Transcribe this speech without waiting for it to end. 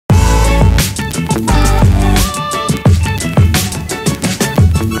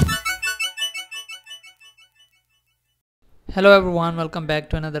Hello everyone, welcome back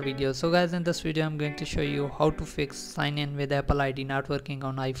to another video. So guys, in this video I'm going to show you how to fix sign in with Apple ID not working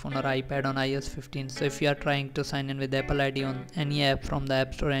on iPhone or iPad on iOS 15. So if you are trying to sign in with Apple ID on any app from the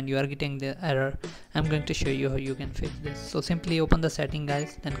App Store and you are getting the error, I'm going to show you how you can fix this. So simply open the setting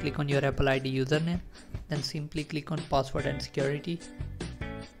guys, then click on your Apple ID username, then simply click on password and security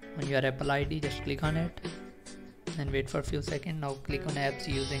on your Apple ID. Just click on it and wait for a few seconds. Now click on apps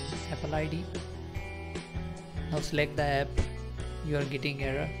using Apple ID. Now select the app you are getting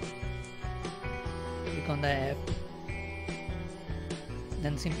error. Click on the app.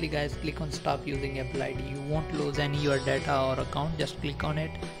 Then simply guys click on stop using Apple ID. You won't lose any your data or account. Just click on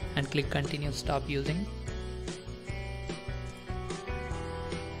it and click continue stop using.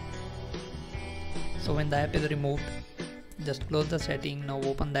 So when the app is removed, just close the setting. Now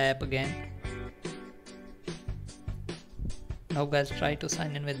open the app again. Now guys try to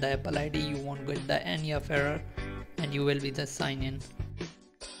sign in with the Apple ID. You won't get the any of error and you will be the sign in.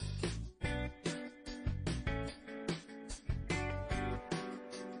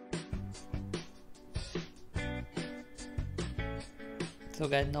 So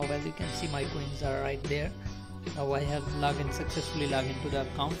guys, now as you can see my coins are right there. Now I have successfully logged into the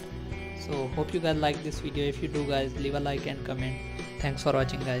account. So hope you guys like this video. If you do guys, leave a like and comment. Thanks for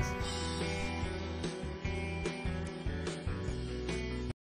watching guys.